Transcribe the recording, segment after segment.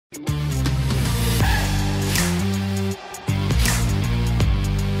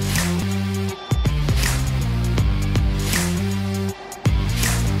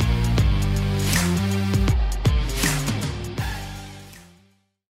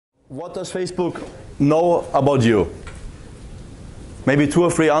What does Facebook know about you? Maybe 2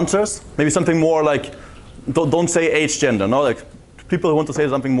 or 3 answers. Maybe something more like, don't say age, gender. No, like people who want to say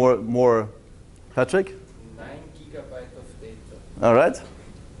something more. Patrick? 9 gigabytes of data. All right.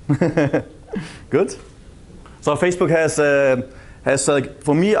 Good. So Facebook has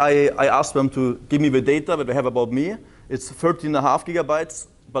for me, I asked them to give me the data that they have about me. It's 13.5 gigabytes,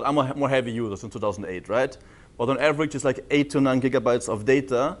 but I'm a more heavy user since 2008, right? But on average, it's like 8 to 9 gigabytes of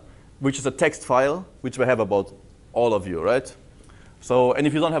data, which is a text file, which we have about all of you, right? So, and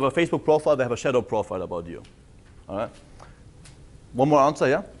if you don't have a Facebook profile, they have a shadow profile about you. All right. One more answer,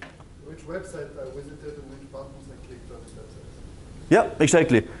 yeah? Which website I visited and which buttons I clicked on the website. Yeah,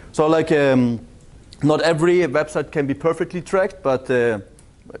 exactly. So like, not every website can be perfectly tracked, but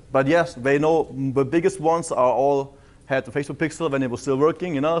yes, they know the biggest ones are all had the Facebook pixel when it was still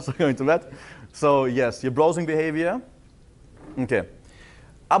working, you know, so going to that. So yes, your browsing behavior. Okay.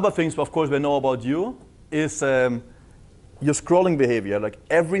 Other things, of course, they know about you is your scrolling behavior. Like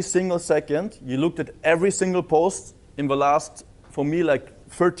every single second, you looked at every single post in the last, for me, like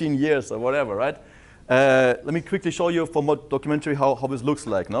 13 years or whatever, right? Let me quickly show you from what documentary how this looks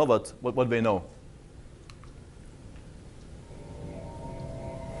like, no? But what they know.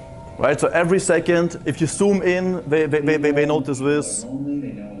 Right, so every second, if you zoom in, they notice this. They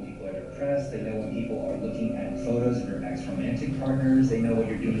know when people are depressed. They know when people are looking at photos of your ex-romantic partners. They know what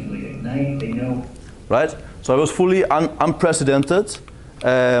you're doing late at night. They know. Right, so it was fully unprecedented.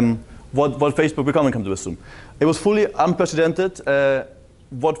 What Facebook, we're coming to this soon. It was fully unprecedented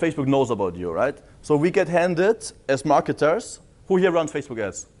what Facebook knows about you, right? So we get handed as marketers. Who here runs Facebook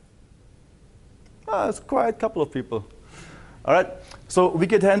ads? It's quite a couple of people. All right, so we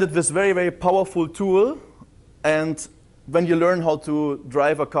get handed this very, very powerful tool, and when you learn how to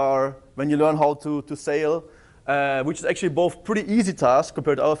drive a car, when you learn how to sail, which is actually both pretty easy task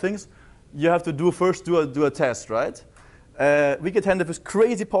compared to other things, you have to first do a test, right? We get handed this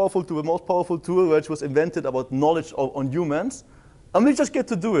crazy powerful tool, the most powerful tool which was invented about knowledge on humans, and we just get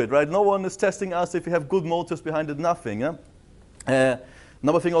to do it, right? No one is testing us if we have good motives behind it, nothing. Yeah?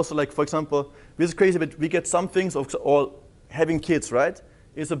 Another thing also, like for example, this is crazy, but we get some things or having kids, right?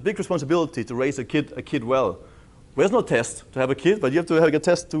 It's a big responsibility to raise a kid well. There's no test to have a kid, but you have to have a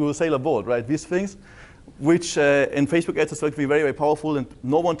test to sail a boat, right? These things, which in Facebook ads is very, very powerful, and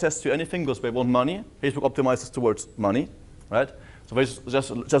no one tests you anything because they want money. Facebook optimizes towards money, right? So they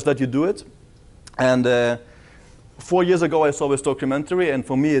just let you do it. And 4 years ago, I saw this documentary, and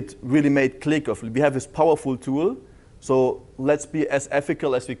for me, it really made click of, we have this powerful tool, so let's be as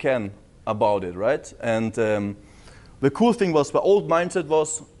ethical as we can about it, right? And the cool thing was the old mindset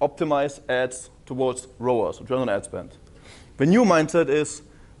was optimize ads towards ROAS, return on ad spend. The new mindset is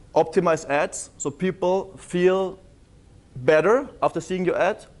optimize ads so people feel better after seeing your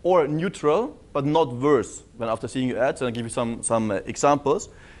ad, or neutral but not worse when after seeing your ads. And I'll give you some examples.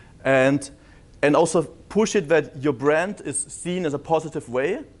 And also push it that your brand is seen as a positive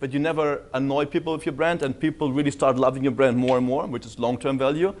way, but you never annoy people with your brand, and people really start loving your brand more and more, which is long-term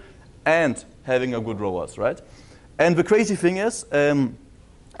value, and having a good ROAS, right? And the crazy thing is,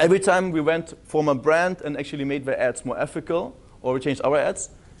 every time we went from a brand and actually made the ads more ethical, or we changed our ads,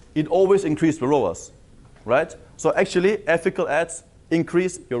 it always increased the ROAS, right? So actually, ethical ads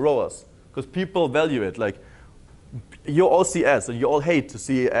increase your ROAS, because people value it. Like, you all see ads, and you all hate to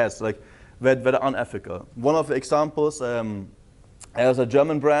see ads like that are unethical. One of the examples, as a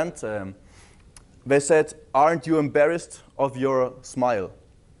German brand, they said, "Aren't you embarrassed of your smile?"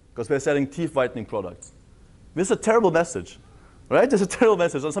 Because they're selling teeth whitening products. This is a terrible message, right? This is a terrible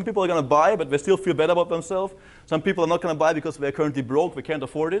message. And some people are going to buy, but they still feel bad about themselves. Some people are not going to buy because they're currently broke, they can't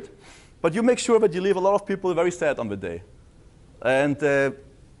afford it. But you make sure that you leave a lot of people very sad on the day. And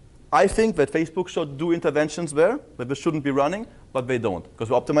I think that Facebook should do interventions there, that they shouldn't be running, but they don't, because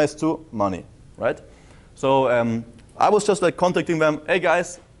we optimize to money, right? So I was just like contacting them, hey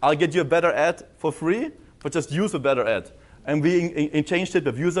guys, I'll get you a better ad for free, but just use a better ad. And we changed it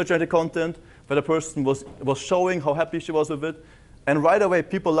with user-generated content, where the person was showing how happy she was with it. And right away,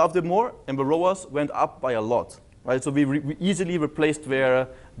 people loved it more, and the ROAS went up by a lot. Right? So we easily replaced their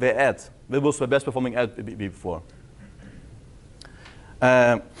ad. That was the best performing ad before.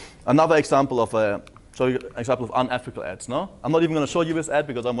 Another example of unethical ads. No? I'm not even going to show you this ad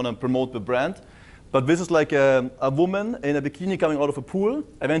because I want to promote the brand. But this is like a woman in a bikini coming out of a pool,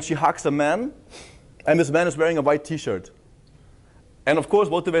 and then she hugs a man, and this man is wearing a white T-shirt. And of course,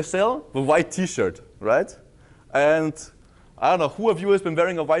 what do they sell? The white T-shirt, right? And I don't know, who of you has been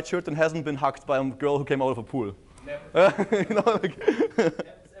wearing a white shirt and hasn't been hugged by a girl who came out of a pool? Never. You know, like Happens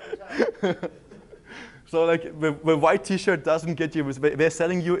every time. So like the white T-shirt doesn't get you. They're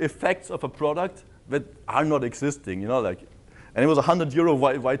selling you effects of a product that are not existing. You know, like, and it was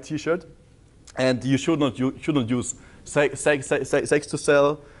 €100 white T-shirt, and you should not use sex to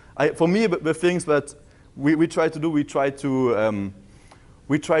sell. For me, the things that we try to do, we try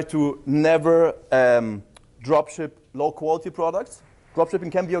to never dropship low quality products.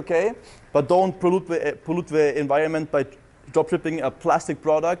 Dropshipping can be okay, but don't pollute the environment by dropshipping a plastic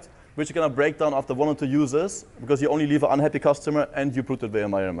product which you're going to break down after 1 or 2 users because you only leave an unhappy customer and you polluted the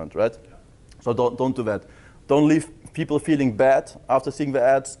environment, right? Yeah. So don't do that. Don't leave people feeling bad after seeing the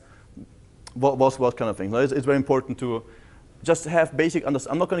ads. What kind of thing? So it's very important to just have basic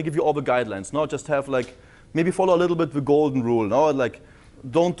understanding. I'm not going to give you all the guidelines. No, just have like maybe follow a little bit the golden rule. No, like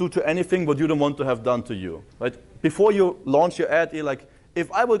don't do to anything what you don't want to have done to you. Right? Before you launch your ad, you're like,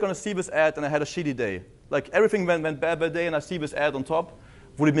 if I were going to see this ad and I had a shitty day, like everything went bad that day and I see this ad on top,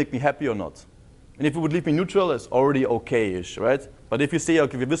 would it make me happy or not? And if it would leave me neutral, it's already okay-ish, right? But if you see,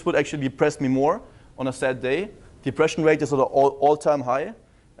 okay, this would actually depress me more on a sad day, depression rate is at an all-time high,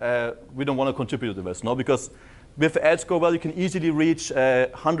 we don't want to contribute to this, no? Because with ads go well, you can easily reach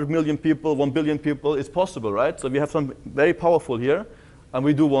 100 million people, 1 billion people. It's possible, right? So we have some very powerful here, and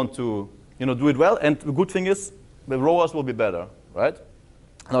we do want to, do it well. And the good thing is, the ROAS will be better, right?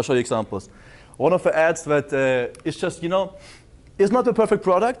 And I'll show you examples. One of the ads that is just, it's not a perfect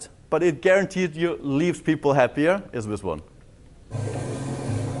product, but it guaranteed you leaves people happier is this one.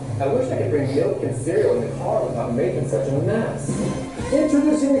 I wish I could bring milk and cereal in the car without making such a mess.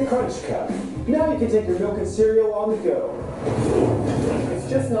 Introducing the Crunch Cup. Now you can take your milk and cereal on the go. It's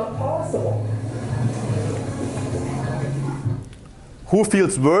just not possible. Who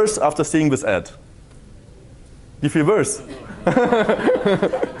feels worse after seeing this ad? You feel worse?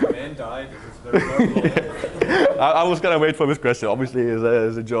 Man died. It's very normal. I was gonna wait for this question. Obviously,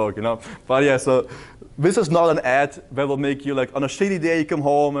 it's a joke, But yeah, so this is not an ad that will make you like on a shitty day you come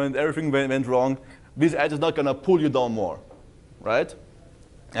home and everything went wrong. This ad is not gonna pull you down more, right?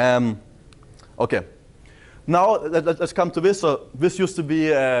 Okay. Now let's come to this. So this used to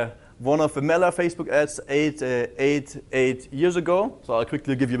be one of the Meller Facebook ads 8 years ago. So I'll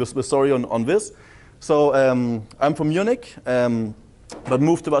quickly give you the story on this. So I'm from Munich, but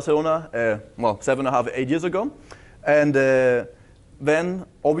moved to Barcelona, 7.5, 8 years ago. And then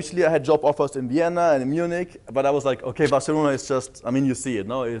obviously I had job offers in Vienna and in Munich, but I was like, okay, Barcelona is just, you see it,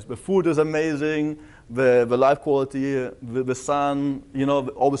 no? The food is amazing, the life quality, the sun,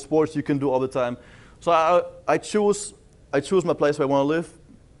 all the sports you can do all the time. So I choose my place where I want to live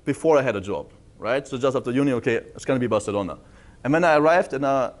before I had a job, right? So just after uni, okay, it's going to be Barcelona. And when I arrived and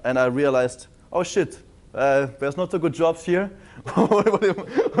I realized, oh shit, there's not so good jobs here.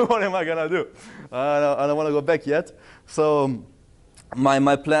 what am I going to do? I don't want to go back yet. So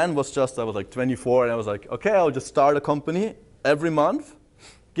my plan was just, I was like 24, and I was like, okay, I'll just start a company every month,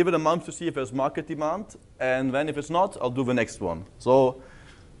 give it a month to see if there's market demand, and then if it's not, I'll do the next one. So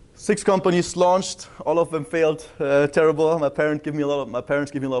 6 companies launched, all of them failed terrible. My parents give me a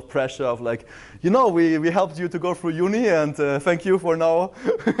lot of pressure of like, we helped you to go through uni, and thank you for now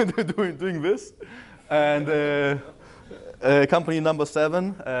doing this. And company number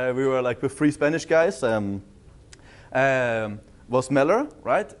 7, we were like with 3 Spanish guys, was Meller,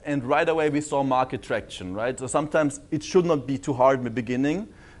 right? And right away we saw market traction, right? So sometimes it should not be too hard in the beginning,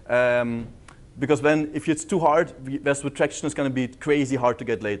 because then if it's too hard, the traction is going to be crazy hard to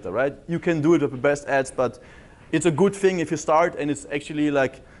get later, right? You can do it with the best ads, but it's a good thing if you start and it's actually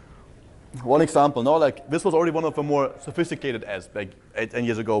like, one example, like this was already one of the more sophisticated ads back 10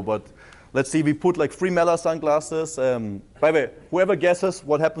 years ago, but let's see, we put like 3 Meller sunglasses. By the way, whoever guesses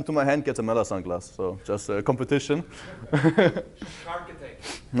what happened to my hand gets a Meller sunglass. So just a competition. Shark attack.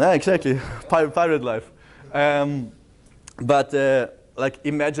 Yeah, exactly. Pirate life. But like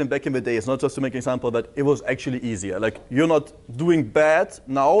imagine back in the days, not just to make an example, but it was actually easier. Like you're not doing bad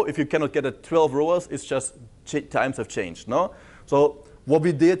now if you cannot get a 12 ROAS. It's just times have changed, no? So what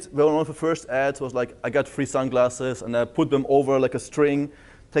we did, one of the first ads was like I got 3 sunglasses and I put them over like a string.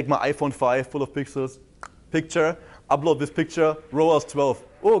 Take my iPhone 5 full of pixels, picture, upload this picture, ROAS 12.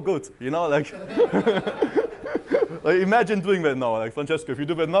 Oh, good, like, like imagine doing that now, like Francesco, if you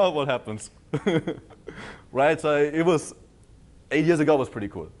do that now, what happens? Right, so it was, 8 years ago was pretty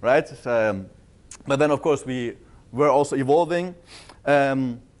cool, right? But then of course we were also evolving.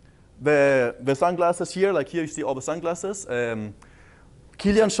 The sunglasses here, like here you see all the sunglasses.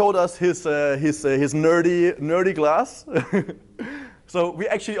 Kilian showed us his nerdy glass. So we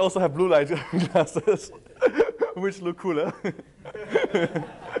actually also have blue light glasses, which look cooler.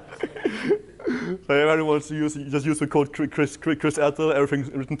 So everyone wants to use, just use the code Chris Erthel, everything's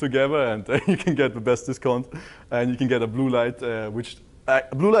written together, and you can get the best discount, and you can get a blue light, which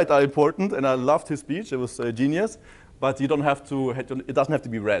blue light are important, and I loved his speech. It was genius, but you don't have to. It doesn't have to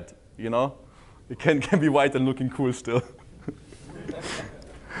be red, you know. It can be white and looking cool still.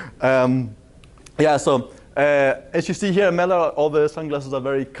 Yeah. So as you see here, in Mela, all the sunglasses are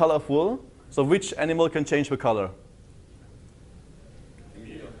very colorful. So which animal can change the color?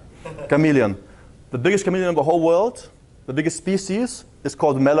 Chameleon. The biggest chameleon in the whole world, the biggest species, is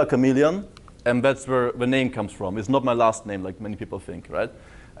called Mela chameleon, and that's where the name comes from. It's not my last name, like many people think, right?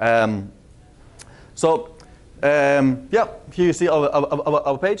 Yeah, here you see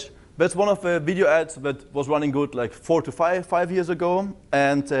our page. That's one of the video ads that was running good like 4 to 5 years ago.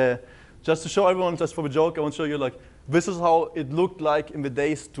 And just to show everyone, just for the joke, I want to show you like, this is how it looked like in the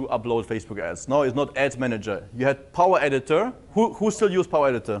days to upload Facebook ads. No, it's not Ads Manager. You had Power Editor. Who still use Power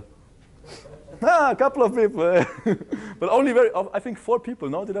Editor? A couple of people. But only I think 4 people,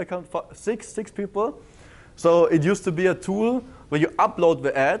 no? Did I count? 6 people. So it used to be a tool where you upload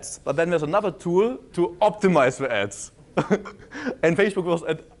the ads, but then there's another tool to optimize the ads. And Facebook was,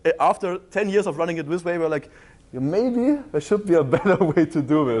 after 10 years of running it this way, we're like, maybe there should be a better way to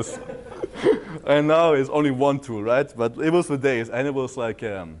do this. And now it's only one tool, right? But it was the days, and it was like,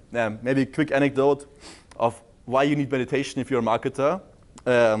 maybe a quick anecdote of why you need meditation if you're a marketer.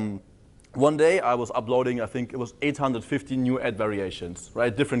 One day I was uploading, I think it was 850 new ad variations,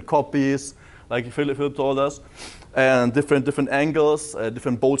 right? Different copies, like Philip told us, and different angles,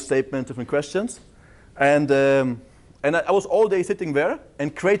 different bold statements, different questions. And I was all day sitting there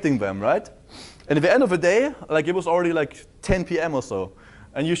and creating them, right? And at the end of the day, like it was already like 10 p.m. or so.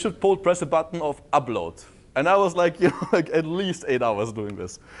 And you should press a button of upload. And I was like, like at least 8 hours doing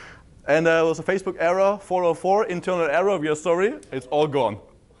this. And there was a Facebook error, 404, internal error, we are sorry, it's all gone.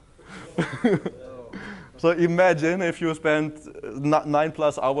 So imagine if you spent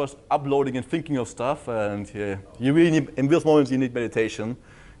 9+ hours uploading and thinking of stuff, and you really need, in those moments you need meditation,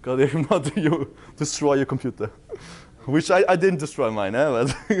 because if not, you destroy your computer. Which I didn't destroy mine,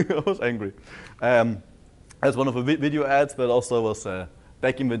 but I was angry. As one of the video ads, but also was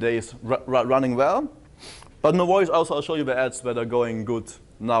back in the days running well. But no worries, also I'll show you the ads that are going good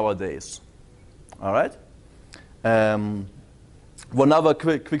nowadays. All right? One other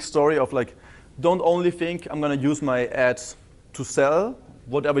quick story of like, don't only think I'm going to use my ads to sell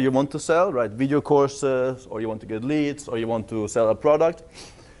whatever you want to sell, right? Video courses, or you want to get leads, or you want to sell a product.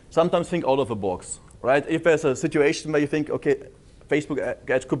 Sometimes think out of the box, right? If there's a situation where you think, okay, Facebook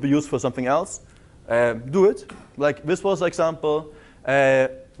ads could be used for something else, do it. Like this was an example.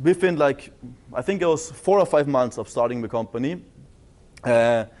 Within like, I think it was 4 or 5 months of starting the company,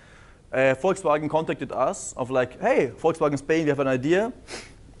 Volkswagen contacted us of like, hey, Volkswagen Spain, we have an idea.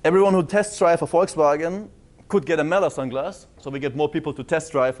 Everyone who test drive a Volkswagen could get a Mela sunglass, so we get more people to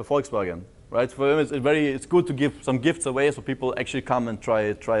test drive a Volkswagen, right? For them, it's good to give some gifts away so people actually come and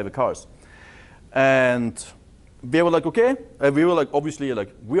try the cars. And they were like, okay. We were like, obviously,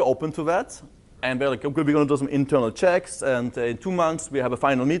 like, we're open to that. And they're like, okay, we're going to do some internal checks, and in 2 months we have a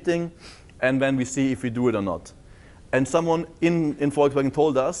final meeting, and then we see if we do it or not. And someone in Volkswagen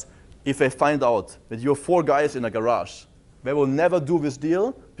told us, if they find out that you're 4 guys in a garage, they will never do this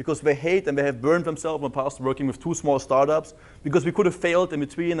deal because they hate and they have burned themselves in the past working with 2 small startups because we could have failed in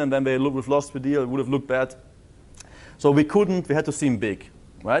between and then they would have lost the deal, it would have looked bad. So we had to seem big,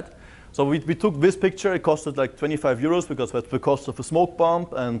 right? So we took this picture, it costed like 25 euros because that's the cost of a smoke bomb,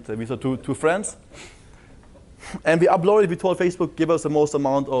 and we saw two friends. And we uploaded, we told Facebook, give us the most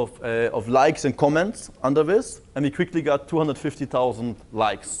amount of likes and comments under this, and we quickly got 250,000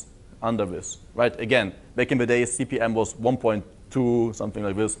 likes under this, right? Again, back in the days, CPM was 1.2, something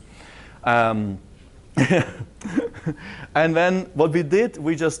like this. And then what we did,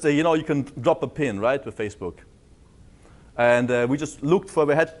 we just, you can drop a pin, right, with Facebook. And we just looked for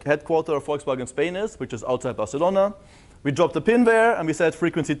the headquarter of Volkswagen Spain is, which is outside Barcelona. We dropped a pin there, and we said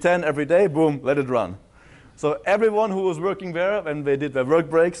frequency 10 every day, boom, let it run. So everyone who was working there, when they did their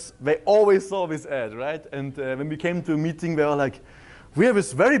work breaks, they always saw this ad, right? And when we came to a meeting, they were like, we have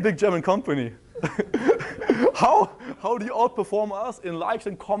this very big German company. How do you outperform us in likes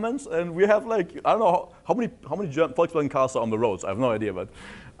and comments? And we have like, I don't know, how many Volkswagen cars are on the roads? I have no idea, but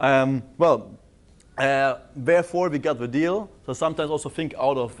therefore we got the deal. So sometimes also think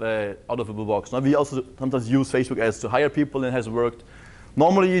out of the box. Now we also sometimes use Facebook ads to hire people, and it has worked.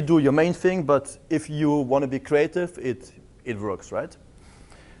 Normally you do your main thing, but if you want to be creative, it works, right?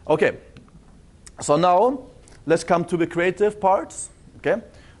 Okay, so now let's come to the creative parts. Okay,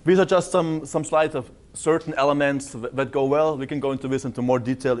 these are just some slides of certain elements that go well. We can go into this into more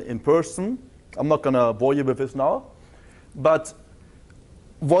detail in person. I'm not gonna bore you with this now, but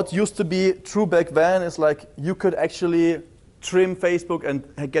what used to be true back then is like you could actually trim Facebook and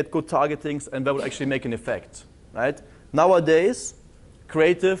get good targetings, and that would actually make an effect, right? Nowadays,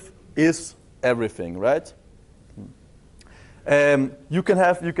 creative is everything, right? You can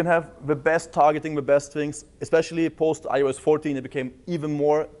have the best targeting, the best things, especially post iOS 14, it became even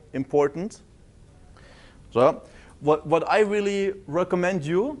more important. So, what I really recommend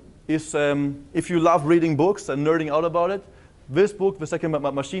you is if you love reading books and nerding out about it, this book, The Second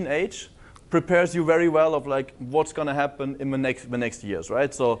Machine Age, prepares you very well of like what's going to happen in the next years,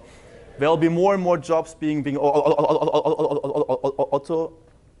 right? So there'll be more and more jobs being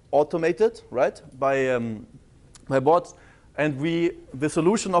automated, right, by bots. And the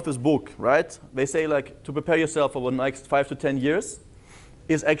solution of this book, right? They say like to prepare yourself for the next 5 to 10 years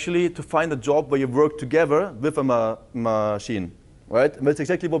is actually to find a job where you work together with a machine, right? And that's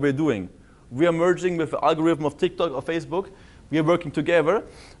exactly what we're doing. We are merging with the algorithm of TikTok or Facebook. We are working together.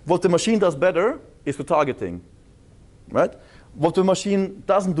 What the machine does better is the targeting, right? What the machine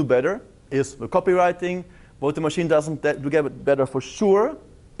doesn't do better is the copywriting. What the machine doesn't do better for sure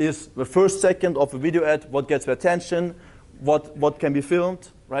is the first second of a video ad, what gets the attention, what can be filmed,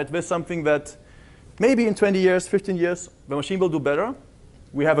 right? There's something that maybe in 20 years, 15 years, the machine will do better.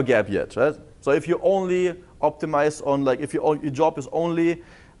 We have a gap yet, right? So if you only optimize on, like, if your job is only,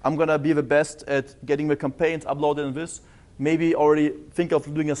 I'm gonna be the best at getting the campaigns uploaded in this, maybe already think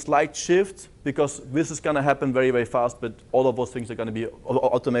of doing a slight shift, because this is gonna happen very, very fast, but all of those things are gonna be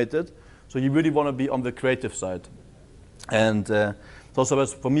automated. So you really wanna be on the creative side. And so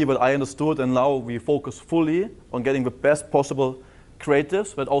that's for me what I understood, and now we focus fully on getting the best possible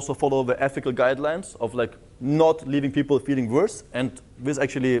creatives, but also follow the ethical guidelines of like not leaving people feeling worse, and this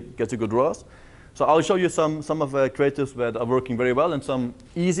actually gets you good ROAS. So I'll show you some of the creatives that are working very well and some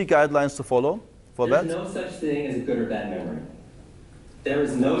easy guidelines to follow for that. There's no such thing as a good or bad memory. There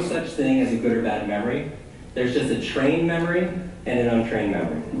is no such thing as a good or bad memory. There's just a trained memory and an untrained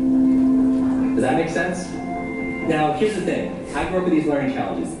memory. Does that make sense? Now, here's the thing. I grew up with these learning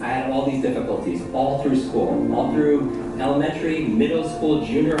challenges. I had all these difficulties all through school, all through elementary, middle school,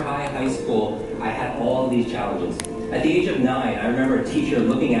 junior high, high school. I had all of these challenges. At the age of 9, I remember a teacher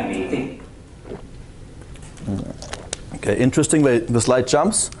looking at me thinking, okay, interesting way the slide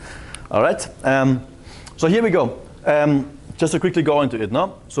jumps. All right, so here we go. Just to quickly go into it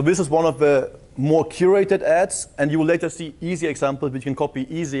now. So this is one of the more curated ads, and you will later see easy examples which you can copy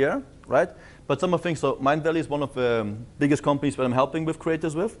easier, right? But some of the things, so Mindvalley is one of the biggest companies that I'm helping with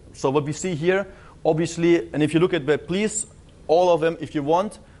creators with. So what we see here, obviously, and if you look at the, please, all of them, if you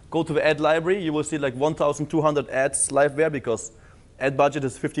want, go to the ad library. You will see like 1,200 ads live there, because ad budget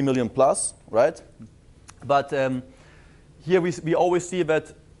is 50 million plus, right? But here we always see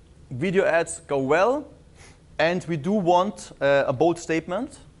that video ads go well, and we do want a bold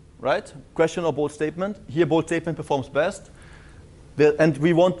statement, right? Question or bold statement. Here, bold statement performs best. And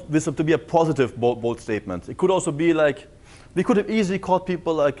we want this to be a positive bold statement. It could also be like, we could have easily called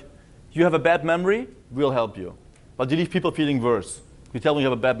people like, you have a bad memory, we'll help you. But you leave people feeling worse. You tell them you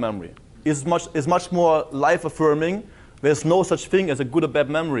have a bad memory. It's much more life-affirming. There's no such thing as a good or bad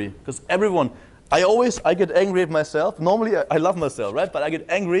memory. Because everyone, I get angry at myself. Normally, I love myself, right? But I get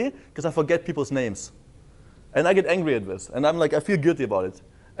angry because I forget people's names. And I get angry at this. And I'm like, I feel guilty about it.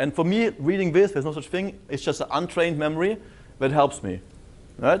 And for me, reading this, there's no such thing. It's just an untrained memory that helps me,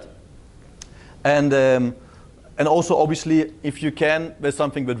 right? And also, obviously, if you can, there's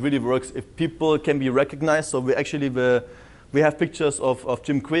something that really works. If people can be recognized, so we actually, we have pictures of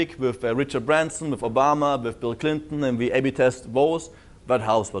Jim Quick with Richard Branson, with Obama, with Bill Clinton, and we A/B test those. That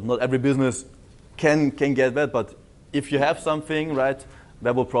helps, but not every business can get that. But if you have something, right,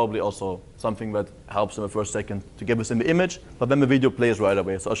 that will probably also something that helps in the first second to get this in the image, but then the video plays right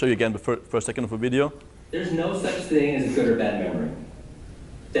away. So I'll show you again the first second of the video. there's no such thing as a good or bad memory.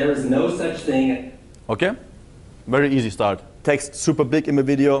 There is no such thing. Okay, very easy start. Text super big in the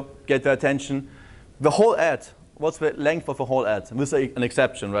video, get their attention. The whole ad, what's the length of the whole ad? And this is an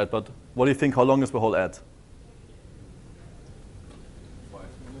exception, right? But what do you think, how long is the whole ad? 5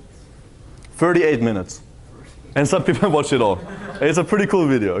 minutes. 38 minutes. And some people watch it all. It's a pretty cool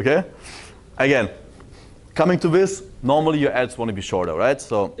video, okay? Again, coming to this, normally your ads want to be shorter, right?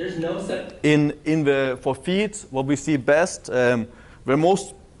 So There's no such. for feeds, what we see best, where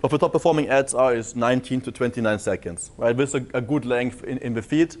most of the top performing ads are is 19 to 29 seconds, right? This is a good length in the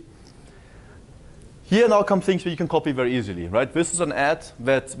feed. Here now come things that you can copy very easily, right? This is an ad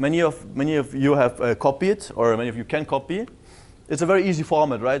that many of you have copied, or many of you can copy. It's a very easy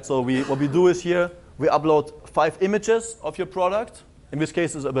format, right? So what we do is here, we upload 5 images of your product, In this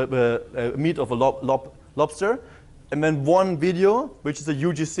case, it's a meat of a lobster. And then one video, which is a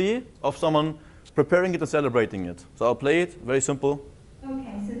UGC of someone preparing it and celebrating it. So I'll play it, very simple.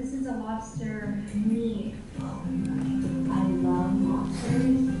 Okay, so this is a lobster meat. I love lobsters.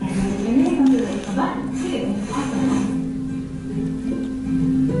 And then they come to a button too. Awesome.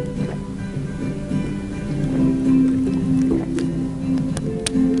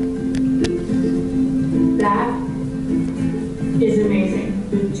 That is amazing.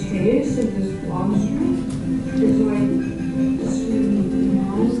 The taste of this lobster is like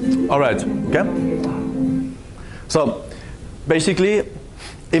sweet. All right, okay. So basically,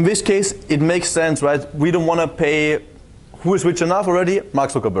 in this case, it makes sense, right? We don't want to pay who is rich enough already?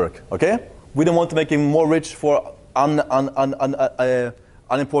 Mark Zuckerberg, okay? We don't want to make him more rich for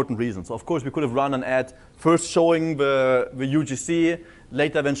unimportant reasons. So of course, we could have run an ad first showing the UGC,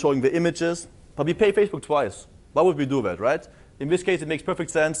 later then showing the images, but we pay Facebook twice. Why would we do that, right? In this case, it makes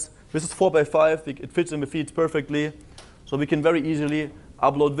perfect sense. This is 4x5, it fits in the feed perfectly. So we can very easily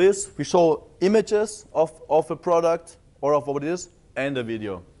upload this. We show images of a product or of what it is, and a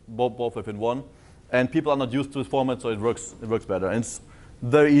video, both within one. And people are not used to this format, so it works better. And it's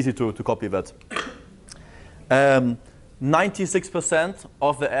very easy to copy that. 96%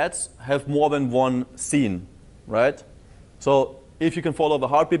 of the ads have more than one scene, right? So if you can follow the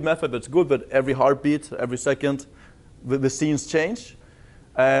heartbeat method, that's good, but every heartbeat, every second, the scenes change.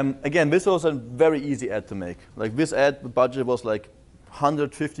 Again, this was a very easy ad to make. Like this ad, the budget was like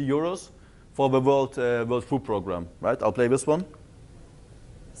 150 euros for the World Food Program, right? I'll play this one.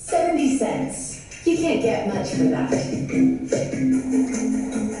 70 cents. You can't get much for that. 70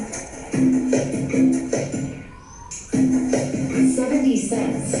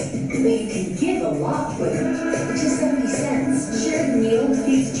 cents. Well, you can give a lot for it. Just 70 cents. Share the meal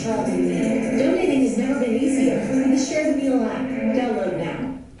feeds a child in need. Donating has never been easier. The Share the Meal app. Download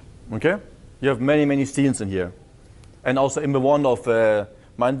now. Okay? You have many, many scenes in here. And also in the one of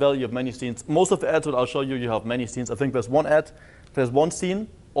Mindvalley, you have many scenes. Most of the ads that I'll show you, you have many scenes. I think there's one ad, there's one scene.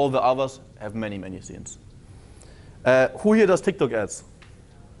 All the others have many, many scenes. Who here does TikTok ads?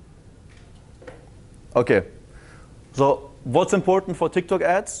 Okay. So what's important for TikTok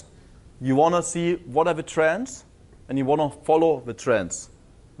ads? You want to see what are the trends, and you want to follow the trends.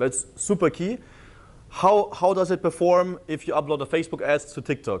 That's super key. How does it perform if you upload a Facebook ads to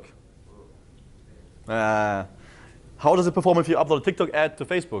TikTok? How does it perform if you upload a TikTok ad to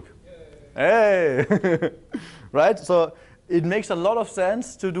Facebook? Hey! Right? So it makes a lot of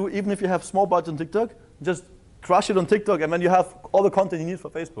sense to do, even if you have small budget on TikTok, just crush it on TikTok, and then you have all the content you need for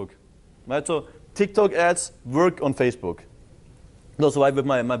Facebook. Right? So TikTok ads work on Facebook. That's why with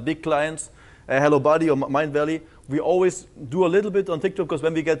my big clients, Hello Buddy or Mindvalley, we always do a little bit on TikTok, because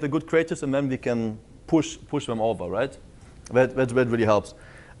when we get the good creators, and then we can push them over, right? That really helps.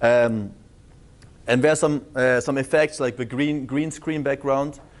 And there's some effects like the green screen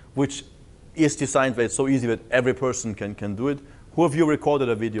background, which is designed that it's so easy that every person can do it. Who of you recorded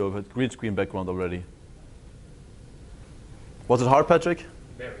a video with green screen background already? Was it hard, Patrick?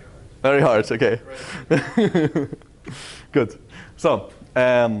 Very hard. Very hard, okay. Good. So,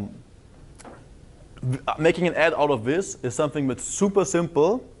 making an ad out of this is something that's super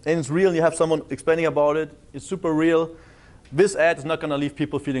simple, and it's real. You have someone explaining about it. It's super real. This ad is not going to leave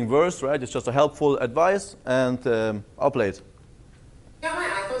people feeling worse, right? It's just a helpful advice, and I'll play it. Got my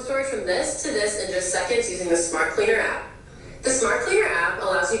iPhone storage from this to this in just seconds using the Smart Cleaner app. The Smart Cleaner app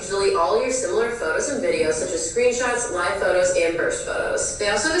allows you to delete all your similar photos and videos, such as screenshots, live photos, and burst photos. They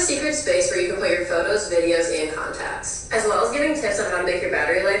also have a secret space where you can put your photos, videos, and contacts, as well as giving tips on how to make your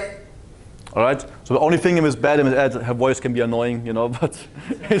battery life. All right. So the only thing in this bad in this ad, her voice can be annoying, you know, but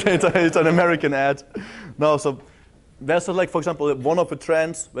it's an American ad. No, so there's like, for example, one of the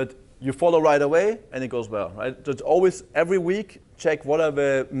trends that you follow right away, and it goes well, right? So it's always, every week, check what are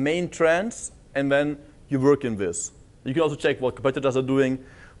the main trends, and then you work in this. You can also check what competitors are doing.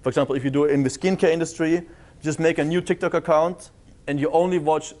 For example, if you do it in the skincare industry, just make a new TikTok account, and you only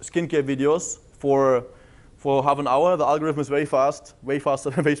watch skincare videos for half an hour. The algorithm is very fast, way faster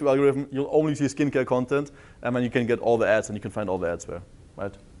than the Facebook algorithm. You'll only see skincare content, and then you can get all the ads, and you can find all the ads there,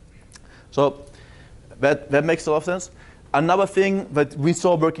 right? So that makes a lot of sense. Another thing that we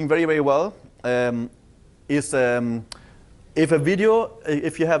saw working very, very well is if a video,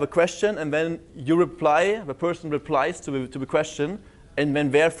 if you have a question and then you reply, the person replies to the question, and then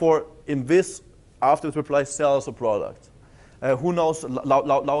therefore in this, after the reply, sells a product. Who knows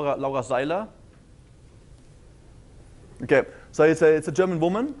Laura Seiler? Okay, so it's a German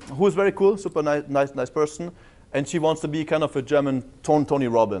woman who is very cool, super nice person, and she wants to be kind of a German Tony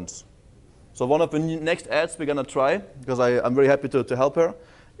Robbins. So one of the next ads we're going to try, because I'm very happy to help her,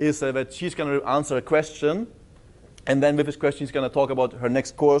 is that she's going to answer a question. And then with this question, she's going to talk about her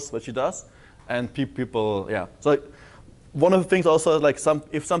next course, that she does. And people, yeah. So one of the things also, like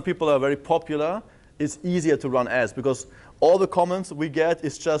if some people are very popular, it's easier to run ads because all the comments we get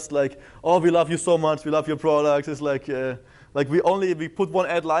is just like, oh, we love you so much, we love your products. It's like we put one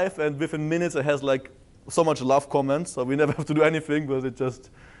ad live and within minutes it has like so much love comments. So we never have to do anything, but it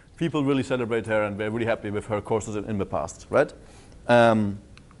just, people really celebrate her and they're really happy with her courses in the past, right? All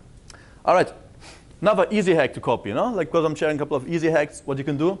right, another easy hack to copy, you know? Like, because I'm sharing a couple of easy hacks, what you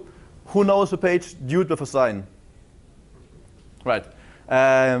can do. Who knows the page? Dude with a sign. Right.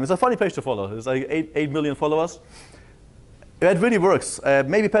 It's a funny page to follow. It's like 8 million followers. It really works.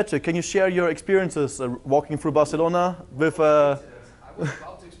 Maybe Patrick, can you share your experiences walking through Barcelona with? I was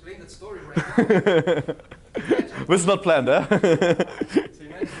about to explain that story right now. This is not planned, eh? So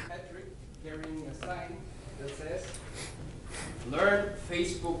imagine Patrick carrying a sign that says, "Learn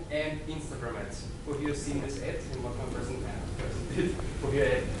Facebook and Instagram ads." Who of you has seen this ad? And what one person did?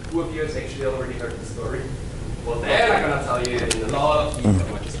 Who of you has actually already heard the story? Well, then I'm going to tell you in a lot of detail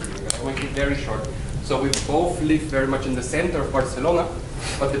what is doing. I'm going to be very short. So we both live very much in the center of Barcelona,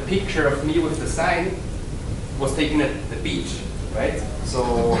 but the picture of me with the sign was taken at the beach, right?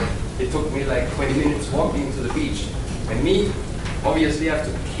 So it took me like 20 minutes walking to the beach. And me, obviously, I have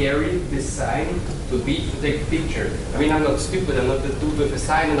to carry this sign to the beach to take a picture. I mean, I'm not stupid. I'm not the dude with a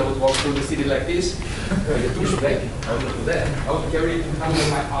sign and I would walk through the city like this. With a douchebag. I would not do that. I would carry it under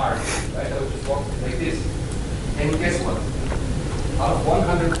my arm, right? I would just walk like this. And guess what? Out of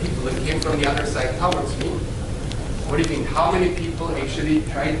 100 people that came from the other side towards me, what do you think? How many people actually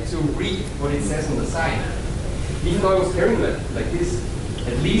tried to read what it says on the sign? Even though I was carrying that like this,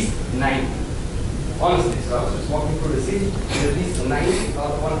 at least 90. Honestly, so I was just walking through the city, and at least 90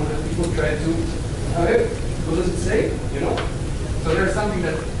 out of 100 people tried to, okay, what does it say? You know? So there's something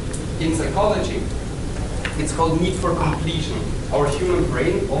that in psychology, it's called need for completion. Our human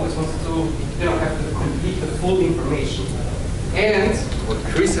brain always wants to, have to complete the full information. And what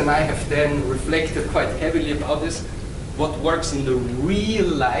Chris and I have then reflected quite heavily about is what works in the real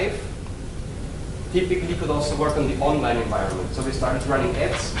life typically could also work on the online environment. So we started running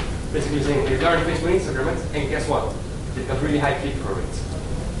ads, basically saying, hey, learn Facebook, Instagram ads, and guess what? They've got really high click-through rates.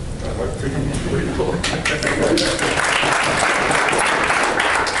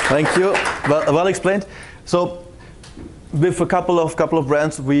 Thank you. Well explained. So with a couple of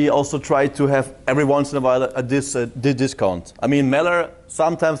brands, we also try to have every once in a while a discount. I mean, Meller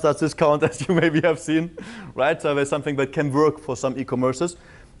sometimes does discount, as you maybe have seen, right? So there's something that can work for some e-commerce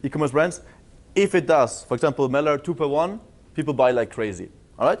brands. If it does, for example, Meller 2 for 1, people buy like crazy.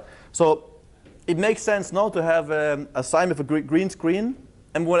 All right. So it makes sense now to have a sign with a green screen,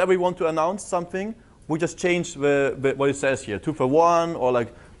 and whenever we want to announce something, we just change what it says here, 2 for 1, or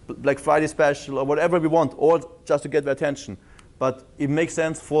like Black Friday special, or whatever we want, or just to get their attention. But it makes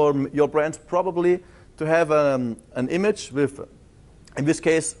sense for your brands probably to have an image with, in this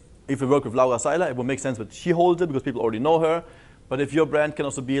case, if we work with Laura Seiler, it will make sense that she holds it because people already know her. But if your brand can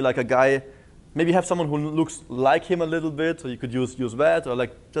also be like a guy, maybe have someone who looks like him a little bit, so you could use that, or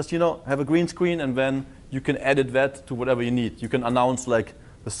like just, have a green screen and then you can edit that to whatever you need. You can announce like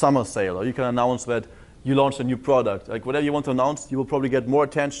the summer sale, or you can announce that you launched a new product. Like whatever you want to announce, you will probably get more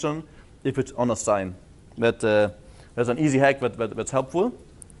attention if it's on a sign. That's an easy hack that's helpful.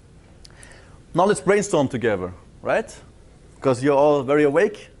 Now let's brainstorm together, right? Because you're all very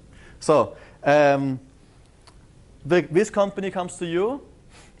awake. So this company comes to you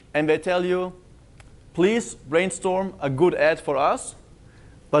and they tell you, please brainstorm a good ad for us,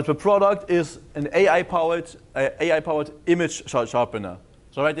 but the product is an AI-powered image sharpener.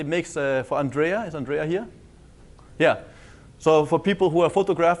 So right, it makes, for Andrea, is Andrea here? Yeah. So for people who are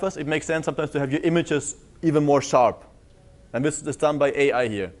photographers, it makes sense sometimes to have your images even more sharp. And this is done by AI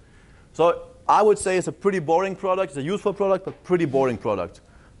here. So I would say it's a pretty boring product. It's a useful product, but pretty boring product.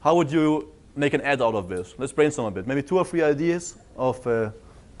 How would you make an ad out of this? Let's brainstorm a bit. Maybe 2 or 3 ideas of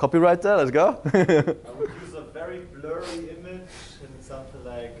copyright there. Let's go. I would use a very blurry image and something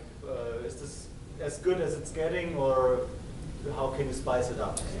like, is this as good as it's getting, or how can you spice it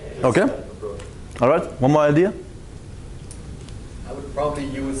up? Okay. All right. One more idea? I would probably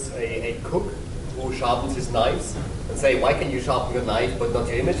use a cook who sharpens his knives and say, why can you sharpen your knife but not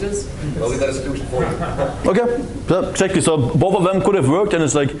your images? Well, we've got a solution for you. Okay. So, exactly. So both of them could have worked, and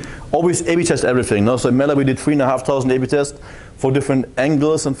it's like always A/B test everything. No? So in Meller we did 3,500 A/B tests for different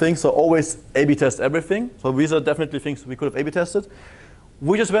angles and things. So always A/B test everything. So these are definitely things we could have A/B tested.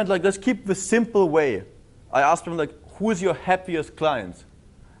 We just went like, let's keep the simple way. I asked them like, who is your happiest client?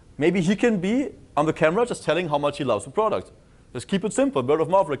 Maybe he can be on the camera just telling how much he loves the product. Just keep it simple, word of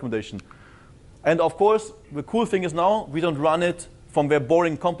mouth recommendation. And of course, the cool thing is now we don't run it from their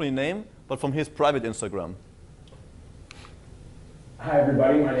boring company name, but from his private Instagram. Hi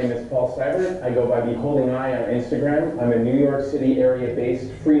everybody, my name is Paul Seibert. I go by the Holding Eye on Instagram. I'm a New York City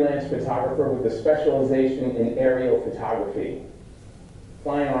area-based freelance photographer with a specialization in aerial photography.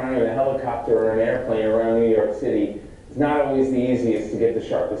 Flying around in a helicopter or an airplane around New York City is not always the easiest to get the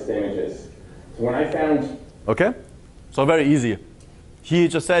sharpest images. So when I found... Okay, so very easy. He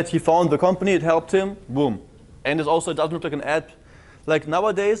just said he found the company, it helped him, boom. And it also doesn't look like an ad. Like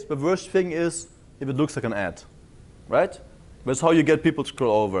nowadays, the worst thing is if it looks like an ad, right? That's how you get people to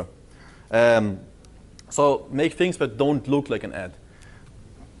scroll over. So make things that don't look like an ad.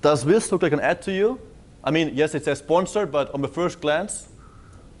 Does this look like an ad to you? I mean, yes, it says sponsored, but on the first glance,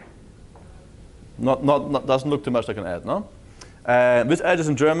 doesn't look too much like an ad, no? This ad is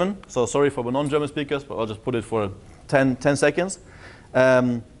in German, so sorry for the non-German speakers, but I'll just put it for 10 seconds.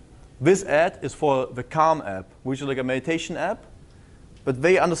 This ad is for the Calm app, which is like a meditation app. But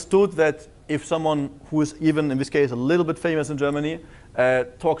they understood that if someone who is even, in this case, a little bit famous in Germany,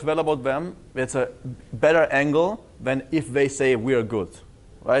 talks well about them, it's a better angle than if they say we're good,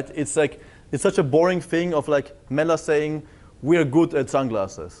 right? It's like, it's such a boring thing of like Mela saying, we're good at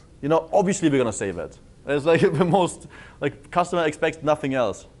sunglasses. You know, obviously we're gonna say that. It's like the most, like customer expects nothing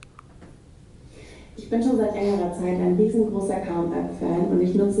else. Ich bin schon seit längerer Zeit ein riesengroßer Calm-App-Fan und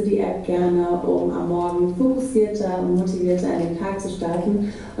ich nutze die App gerne, um am Morgen fokussierter und motivierter in den Tag zu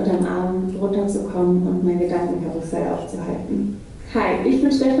starten und am Abend runterzukommen und mein Gedankenkarussell aufzuhalten. Hi, ich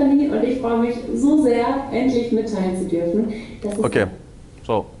bin Stefanie und ich freue mich so sehr, endlich mitteilen zu dürfen, dass es... Okay,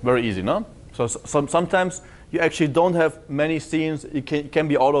 so very easy, no? So sometimes you actually don't have many scenes. It can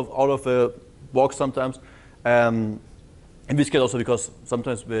be out of the box sometimes. In this case also because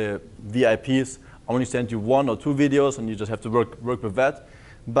sometimes the VIPs only send you 1 or 2 videos and you just have to work with that.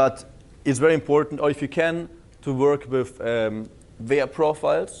 But it's very important, or if you can, to work with their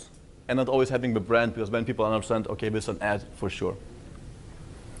profiles and not always having the brand, because then people understand, okay, this is an ad for sure.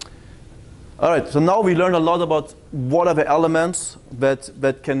 All right, so now we learned a lot about what are the elements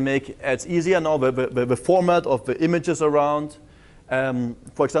that can make ads easier. Now the format of the images around,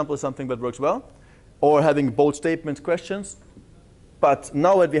 for example, is something that works well, or having bold statements, questions. But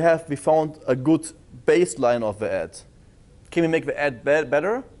now that we found a good baseline of the ad. Can we make the ad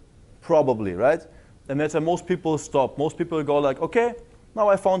better? Probably, right? And that's where most people stop. Most people go like, okay, now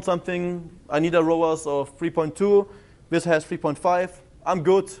I found something. I need a ROAS of 3.2. This has 3.5. I'm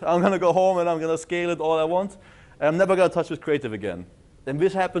good. I'm going to go home and I'm going to scale it all I want. And I'm never going to touch this creative again. And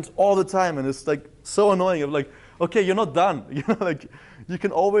this happens all the time. And it's like so annoying. I'm like, okay, you're not done. You know, like you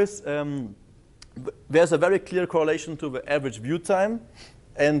can always, there's a very clear correlation to the average view time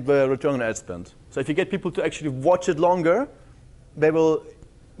and the return on ad spend. So if you get people to actually watch it longer, they will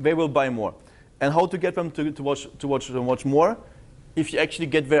buy more. And how to get them to watch more? If you actually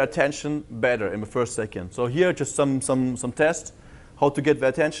get their attention better in the first second. So here, just some tests, how to get their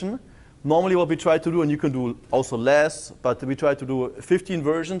attention. Normally what we try to do, and you can do also less, but we try to do 15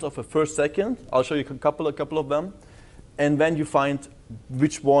 versions of the first second. I'll show you a couple of them. And then you find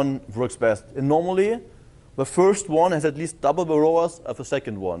which one works best. And normally, the first one has at least double the ROAS of the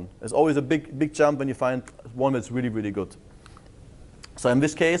second one. There's always a big jump when you find one that's really, really good. So in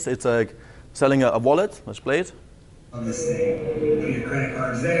this case, it's like selling a wallet. Let's play it. On this thing, put your credit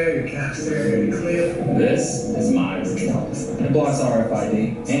cards there, your cash there, your clip. This is my original. It blocks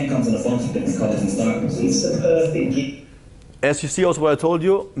RFID and comes in a bunch of different colors and styles. It's a perfect gift. As you see also what I told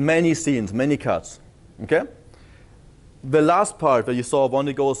you, many scenes, many cuts. Okay? The last part that you saw, one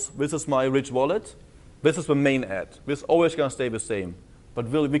that goes, this is my rich wallet. This is the main ad. This is always going to stay the same. But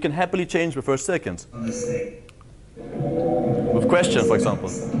we can happily change the first second. On this thing. With question, for example.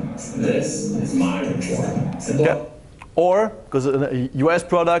 This is my rich wallet. Simple. Okay. Or, because a US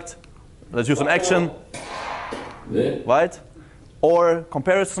product, let's use some action. Right? Or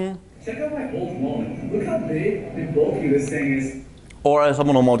comparison. Check out my old phone. Look how big and bulky this thing is. Or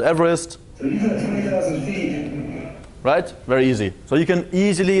someone on Mount Everest. So these are 20,000 feet. Right? Very easy. So you can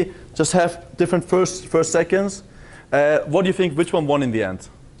easily just have different first seconds. What do you think, which one won in the end?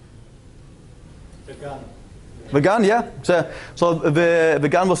 The gun. The gun, yeah. So the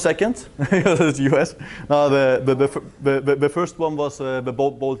gun was second. It's US. The first one was the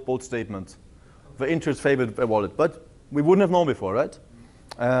bold statement. The interest favored a wallet. But we wouldn't have known before, right?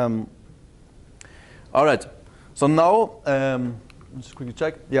 All right. So now, just quickly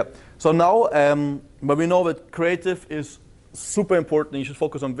check. Yeah. So now, when we know that creative is super important, you should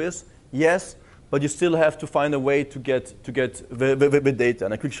focus on this. Yes, but you still have to find a way to get the data.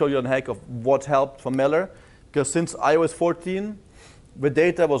 And I could show you a hack of what helped for Meller, because since iOS 14, the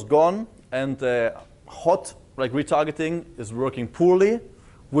data was gone, and hot, like retargeting, is working poorly,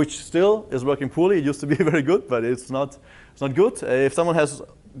 which still is working poorly. It used to be very good, but it's not good. If someone has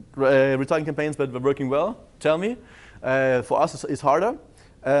retargeting campaigns that were working well, tell me. For us, it's harder.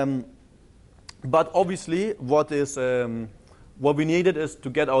 But obviously, what we needed is to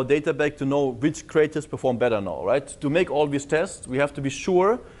get our data back to know which creatives perform better now, right? To make all these tests, we have to be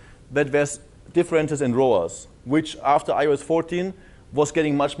sure that there's differences in ROAS, which after iOS 14 was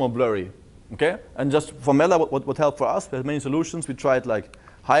getting much more blurry, okay? And just for Mela, what helped for us, we had many solutions. We tried like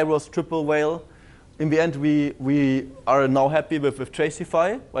high ROAS, triple whale. In the end, we are now happy with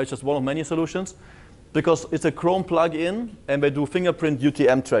Tracify, which is just one of many solutions, because it's a Chrome plugin, and they do fingerprint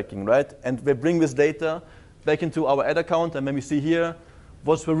UTM tracking, right? And they bring this data back into our ad account, and then we see here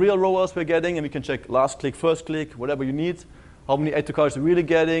what's the real ROAS we're getting, and we can check last click, first click, whatever you need, how many add to carts we're really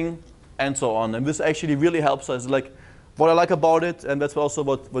getting, and so on. And this actually really helps us. Like, what I like about it, and that's also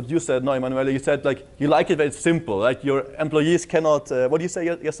what you said, no, Emanuele, you said like you like it that it's simple. Like your employees cannot, what did you say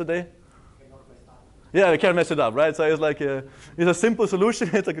yesterday? Yeah, they can't mess it up, right? So it's like it's a simple solution.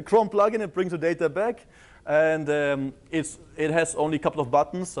 It's like a Chrome plugin. It brings the data back, and it has only a couple of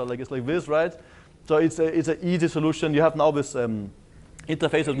buttons. So like it's like this, right? So it's an easy solution. You have now this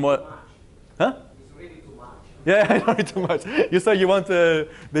interface that's more, huh? It's really too much. Yeah, I know too much. You say you want the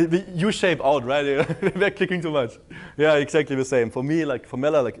U-shape out, right? They're clicking too much. Yeah, exactly the same. For me, like for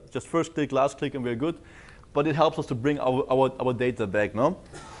Mela, like just first click, last click, and we're good. But it helps us to bring our data back, no?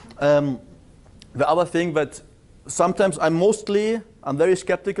 The other thing that sometimes I'm very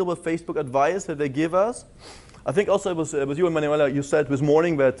skeptical with Facebook advice that they give us. I think also it was you, Manuela, you said this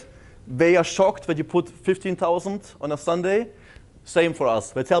morning that they are shocked that you put 15,000 on a Sunday. Same for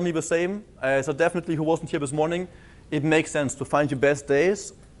us. They tell me the same. So definitely, who wasn't here this morning, it makes sense to find your best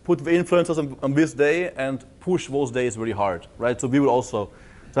days, put the influencers on this day, and push those days very hard, right? So we will also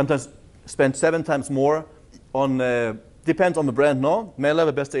sometimes spend 7 times more on, depends on the brand, no? Mela,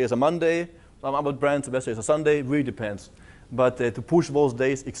 the best day is a Monday. Some other brands, the best day is a Sunday, really depends. But to push those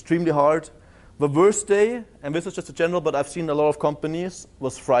days extremely hard. The worst day, and this is just a general, but I've seen a lot of companies,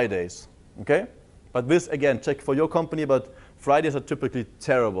 was Fridays, okay? But this, again, check for your company, but Fridays are typically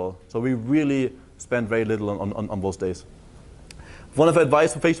terrible. So we really spend very little on those days. One of the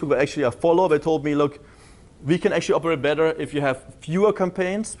advice from Facebook that actually I follow, they told me, look, we can actually operate better if you have fewer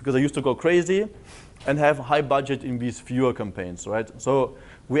campaigns, because I used to go crazy, and have high budget in these fewer campaigns, right? So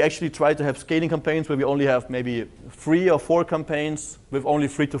we actually try to have scaling campaigns where we only have maybe 3 or 4 campaigns with only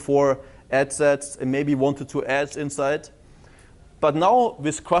 3 to 4 ad sets and maybe 1 to 2 ads inside. But now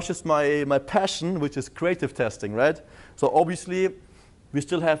this crushes my passion, which is creative testing, right? So obviously, we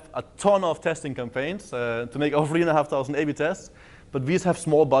still have a ton of testing campaigns to make over 3,500 A/B tests, but these have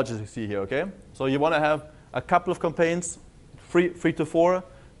small budgets you see here, okay? So you want to have a couple of campaigns, 3 to 4,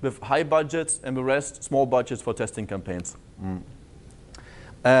 with high budgets, and the rest small budgets for testing campaigns.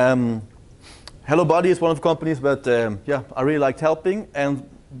 Hello Buddy is one of the companies that I really liked helping, and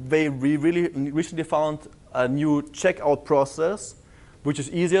we really recently found a new checkout process, which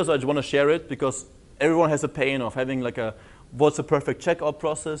is easier. So I just want to share it because everyone has a pain of having like what's a perfect checkout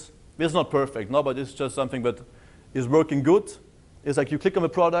process. It's not perfect, no, but it's just something that is working good. It's like you click on the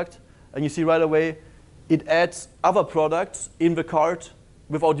product and you see right away it adds other products in the cart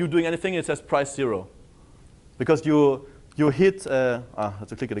without you doing anything. It says price 0 because you hit. I have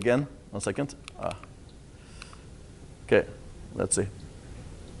to click it again. 1 second. Okay, let's see.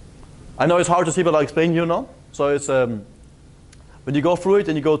 I know it's hard to see, but I'll explain you now. So it's when you go through it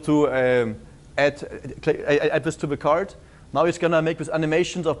and you go to add this to the cart. Now it's gonna make these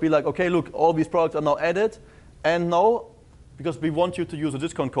animations of be like, okay, look, all these products are now added, and now because we want you to use a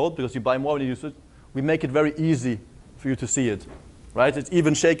discount code because you buy more when you use it, we make it very easy for you to see it, right? It's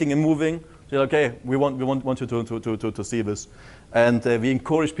even shaking and moving. So you're like, okay, we want you to see this, and we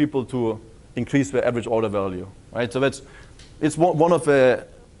encourage people to increase their average order value, right? So it's one of the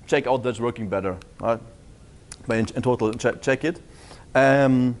checkout that's working better, right? But in total, check it.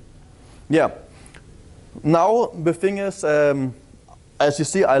 Yeah. Now the thing is, as you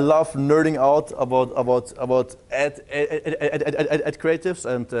see, I love nerding out about ad creatives,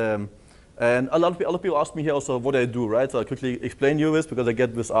 and a lot of people ask me here also what I do, right? So I'll quickly explain you this because I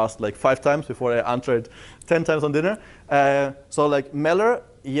get this asked like 5 times before I answer it 10 times on dinner. So like Meller,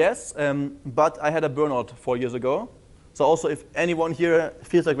 yes, but I had a burnout 4 years ago. So also if anyone here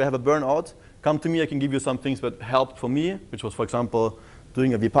feels like they have a burnout, come to me, I can give you some things that helped for me, which was, for example,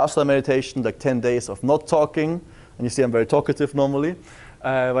 doing a Vipassana meditation, like 10 days of not talking. And you see I'm very talkative normally,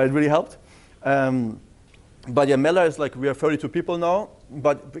 but it really helped. But yeah, Mela is like, we are 32 people now,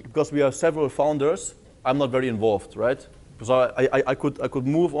 but because we are several founders, I'm not very involved, right? Because I could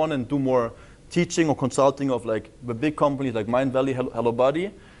move on and do more teaching or consulting of like the big companies like Mindvalley,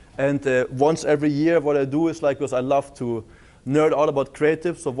 HelloBuddy. And once every year, what I do is like, because I love to nerd out about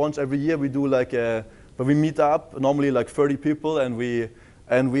creative, so once every year we do like where we meet up, normally like 30 people, and we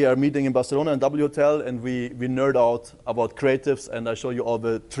are meeting in Barcelona in W Hotel, and we nerd out about creatives, and I show you all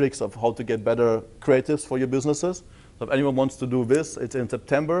the tricks of how to get better creatives for your businesses. So if anyone wants to do this, it's in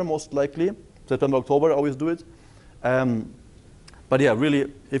September most likely. September, October, I always do it. But yeah,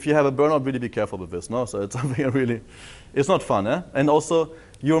 really, if you have a burnout, really be careful with this, no? So it's something really, it's not fun, eh? And also,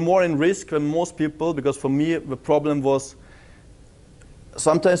 you're more in risk than most people, because for me, the problem was,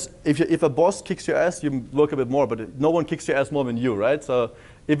 sometimes if a boss kicks your ass, you work a bit more, but no one kicks your ass more than you, right? So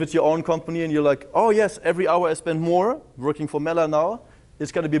if it's your own company and you're like, oh yes, every hour I spend more working for Mela now,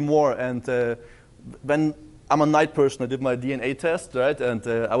 it's going to be more. And when I'm a night person, I did my DNA test, right? And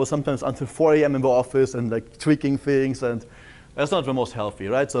I was sometimes until 4 a.m. in the office and like tweaking things, and that's not the most healthy,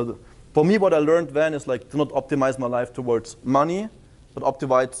 right? So for me, what I learned then is like to not optimize my life towards money, but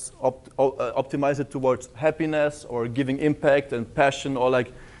optimize it towards happiness or giving impact and passion, or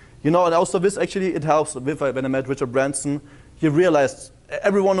like, you know, and also this actually, it helps. When I met Richard Branson, he realized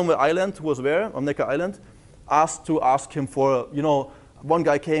everyone on the island who was there, on Necker Island, asked him for, you know, one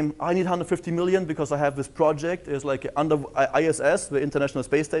guy came, I need 150 million because I have this project. It's like under ISS, the International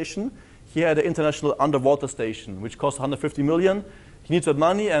Space Station. He had an international underwater station, which costs 150 million. He needs that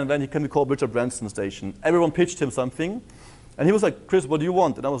money, and then he can be called Richard Branson Station. Everyone pitched him something. And he was like, Chris, what do you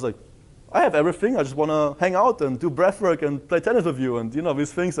want? And I was like, I have everything. I just want to hang out and do breathwork and play tennis with you and, you know,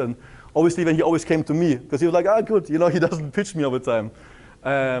 these things. And obviously, then he always came to me because he was like, ah, good. You know, he doesn't pitch me all the time.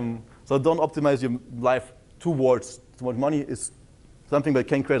 So don't optimize your life towards money. Is something that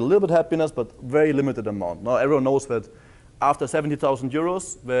can create a little bit of happiness, but very limited amount. Now, everyone knows that after 70,000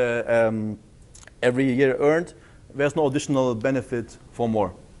 euros every year earned, there's no additional benefit for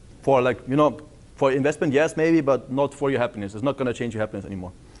more. For like, you know, for investment, yes, maybe, but not for your happiness. It's not going to change your happiness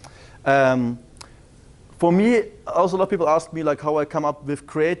anymore. For me, also a lot of people ask me like how I come up with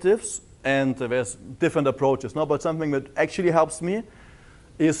creatives, and there's different approaches. No, but something that actually helps me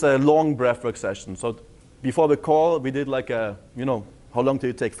is a long breathwork session. So before the call, we did like a, you know, how long did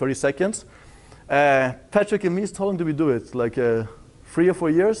it take? 30 seconds. Patrick and me, how long do we do it? Like 3 or 4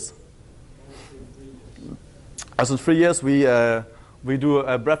 years? As in 3 years, we do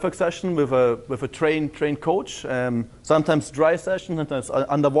a breathwork session with a trained coach. Sometimes dry session, sometimes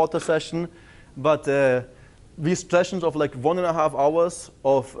underwater session. But these sessions of like 1.5 hours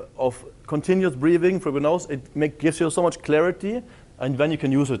of continuous breathing through the nose, it gives you so much clarity, and then you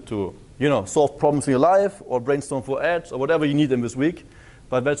can use it to, you know, solve problems in your life or brainstorm for ads or whatever you need in this week.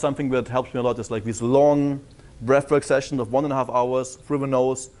 But that's something that helps me a lot, is like these long breathwork sessions of 1.5 hours through the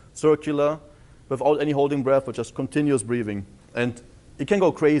nose, circular, without any holding breath, but just continuous breathing. And it can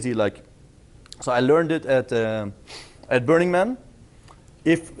go crazy. Like, so I learned it at Burning Man.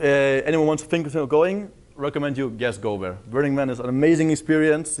 If anyone wants to think of going, recommend you go there. Burning Man is an amazing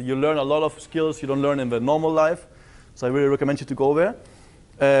experience. You learn a lot of skills you don't learn in the normal life. So I really recommend you to go there.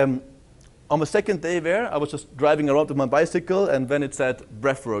 On the second day there, I was just driving around with my bicycle, and then it said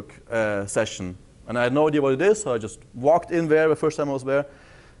breathwork session. And I had no idea what it is, so I just walked in there the first time I was there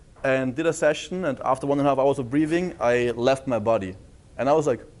and did a session, and after 1.5 hours of breathing, I left my body. And I was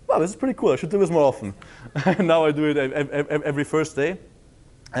like, wow, this is pretty cool. I should do this more often. And now I do it every first day.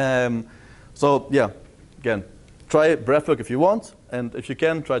 So yeah, again, try breathwork if you want, and if you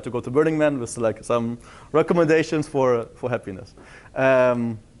can, try to go to Burning Man with like some recommendations for happiness.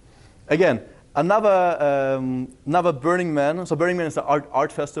 Again, another Burning Man. So Burning Man is an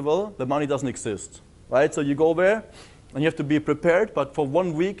art festival. The money doesn't exist, right? So you go there, and you have to be prepared. But for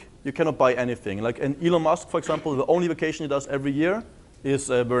 1 week, you cannot buy anything. Like, and Elon Musk, for example, the only vacation he does every year is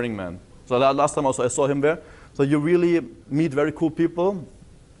Burning Man. So last time also I saw him there. So you really meet very cool people,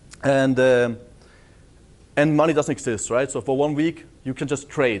 and money doesn't exist, right? So for 1 week, you can just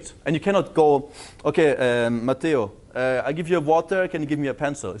trade. And you cannot go, okay, Matteo, I give you a water, can you give me a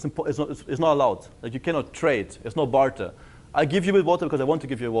pencil? It's not allowed. Like, you cannot trade. There's no barter. I give you water because I want to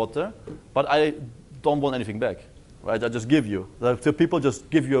give you water, but I don't want anything back, right? I just give you. Like, so people just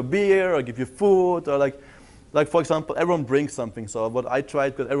give you a beer or give you food, or like for example, everyone brings something. So what I tried,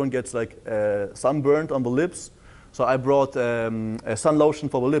 because everyone gets like sunburned on the lips, so I brought a sun lotion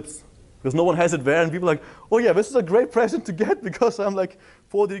for the lips. Because no one has it there, and people are like, oh yeah, this is a great present to get because I'm like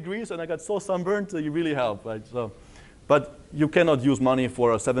 40 degrees and I got so sunburned, so you really help, right? So, but you cannot use money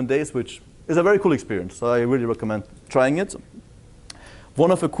for 7 days, which is a very cool experience. So I really recommend trying it.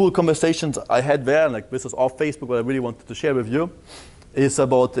 one of the cool conversations I had there, and like this is off Facebook, what I really wanted to share with you, is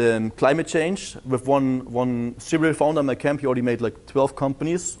about climate change with one serial founder in my camp. He already made like 12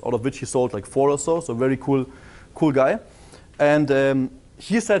 companies, out of which he sold like 4 or so. So very cool guy. And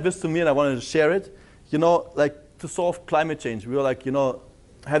he said this to me, and I wanted to share it. You know, like to solve climate change, we were like, you know,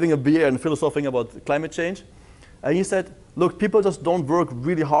 having a beer and philosophizing about climate change. And he said, look, people just don't work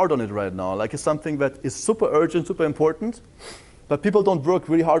really hard on it right now. Like it's something that is super urgent, super important, but people don't work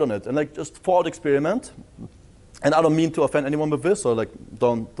really hard on it. And like just thought experiment. And I don't mean to offend anyone with this, so like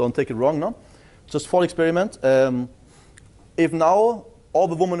don't take it wrong, no? Just thought experiment. If now all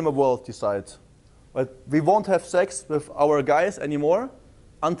the women in the world decide, right, we won't have sex with our guys anymore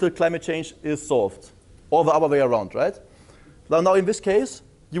until climate change is solved, or the other way around, right? Now in this case,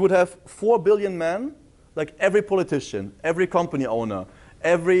 you would have 4 billion men, like every politician, every company owner,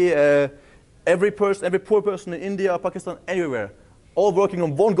 every poor person in India, Pakistan, anywhere, all working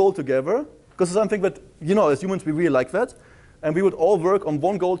on one goal together. Because it's something that, you know, as humans, we really like that. And we would all work on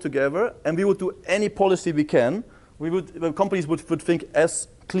one goal together, and we would do any policy we can. The companies would think as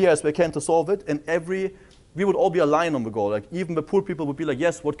clear as they can to solve it, and we would all be aligned on the goal. Like even the poor people would be like,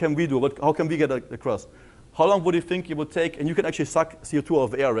 yes, what can we do? How can we get across? How long would you think it would take? And you can actually suck CO2 out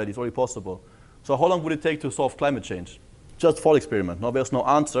of the air already, it's already possible. So how long would it take to solve climate change? Just thought experiment. Now there's no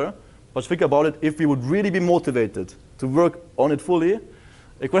answer, but think about it. If we would really be motivated to work on it fully,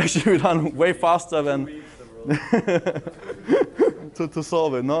 it could actually be done way faster than to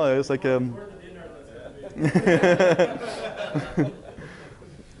solve it. No, it's like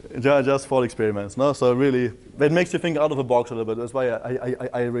just thought experiments. No, so really, it makes you think out of the box a little bit. That's why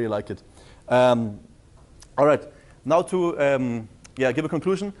I really like it. All right, now to give a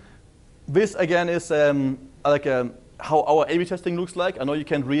conclusion. This again is how our A/B testing looks like. I know you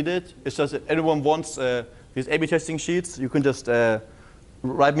can't read it. It's just if anyone wants these A/B testing sheets, you can just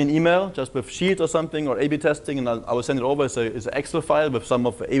write me an email just with sheet or something or A/B testing, and I will send it over as an Excel file with some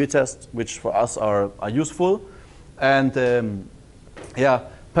of the A/B tests which for us are useful. And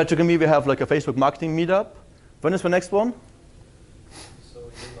Patrick and me, we have like a Facebook marketing meetup. When is the next one? So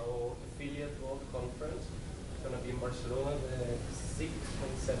you know, Affiliate World Conference. It's going to be in Barcelona the 6th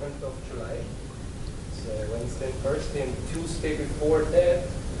and 7th of July. So Wednesday and Thursday, and Tuesday before that,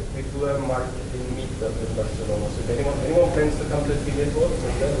 we do a marketing meetup in Barcelona. So if anyone plans to come to Affiliate World,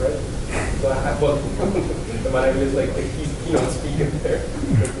 like that, right? So I have my name is like the keynote speaker there,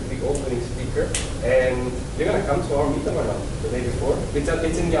 the big opening speaker. And you're gonna come to our meetup or not? The day before?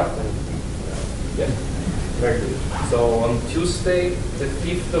 It's in the afternoon. Yeah. Very good. So on Tuesday, the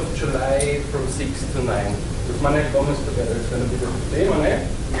 5th of July from 6 to 9. With Manuel Gomez together. It's gonna be the day, Manuel?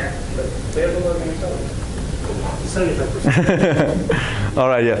 Yeah. They're the organizers. All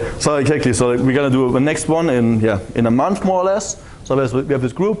right, yeah. So exactly. So we're gonna do the next one in a month more or less. So we have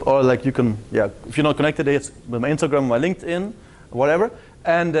this group, or like you can, if you're not connected, it's with my Instagram, my LinkedIn, whatever.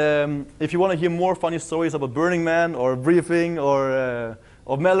 And if you want to hear more funny stories about Burning Man or Briefing or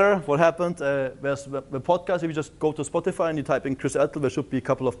Meller, what happened, there's the podcast. If you just go to Spotify and you type in Chris Erthel, there should be a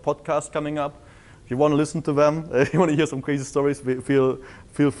couple of podcasts coming up. If you want to listen to them, if you want to hear some crazy stories,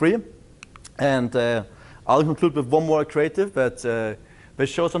 feel free. And I'll conclude with one more creative that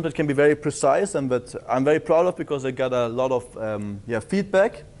shows something that can be very precise and that I'm very proud of because I got a lot of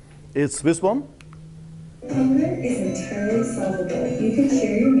feedback. It's this one. Hunger is entirely solvable. You can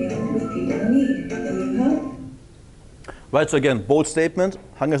share your meal with people in need. Will you help? Right, so again, bold statement.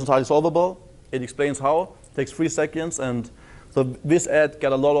 Hunger is entirely solvable. It explains how. It takes 3 seconds. And so this ad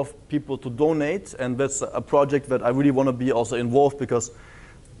got a lot of people to donate. And that's a project that I really want to be also involved because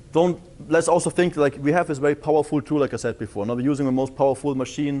let's also think like we have this very powerful tool, like I said before. Now we're using the most powerful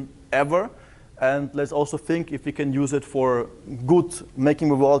machine ever. And let's also think if we can use it for good, making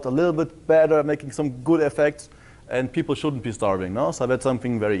the world a little bit better, making some good effects, and people shouldn't be starving, no? So that's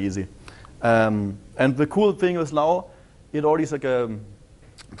something very easy. And the cool thing is now, it already is like a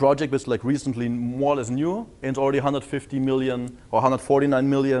project that's like recently more or less new, and it's already 150 million or 149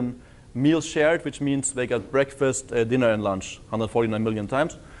 million meals shared, which means they got breakfast, dinner, and lunch 149 million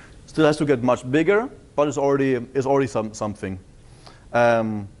times. Still has to get much bigger, but it's already something.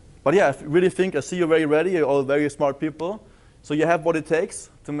 But yeah, I really think I see you're very ready. You're all very smart people. So you have what it takes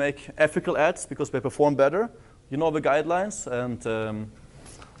to make ethical ads because they perform better. You know the guidelines, and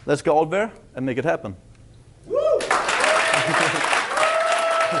let's go out there and make it happen.